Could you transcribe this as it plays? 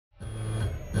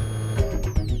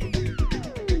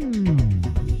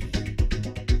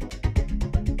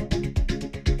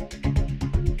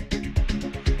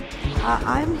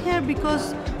I'm here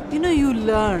because, you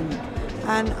learn.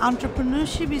 And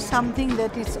entrepreneurship is something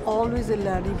that is always a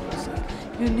learning process.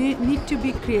 You need to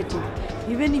be creative.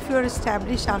 Even if you're an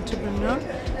established entrepreneur,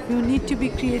 you need to be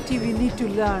creative, you need to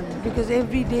learn, because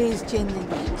every day is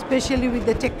changing. Especially with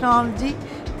the technology,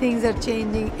 things are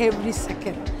changing every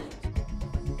second.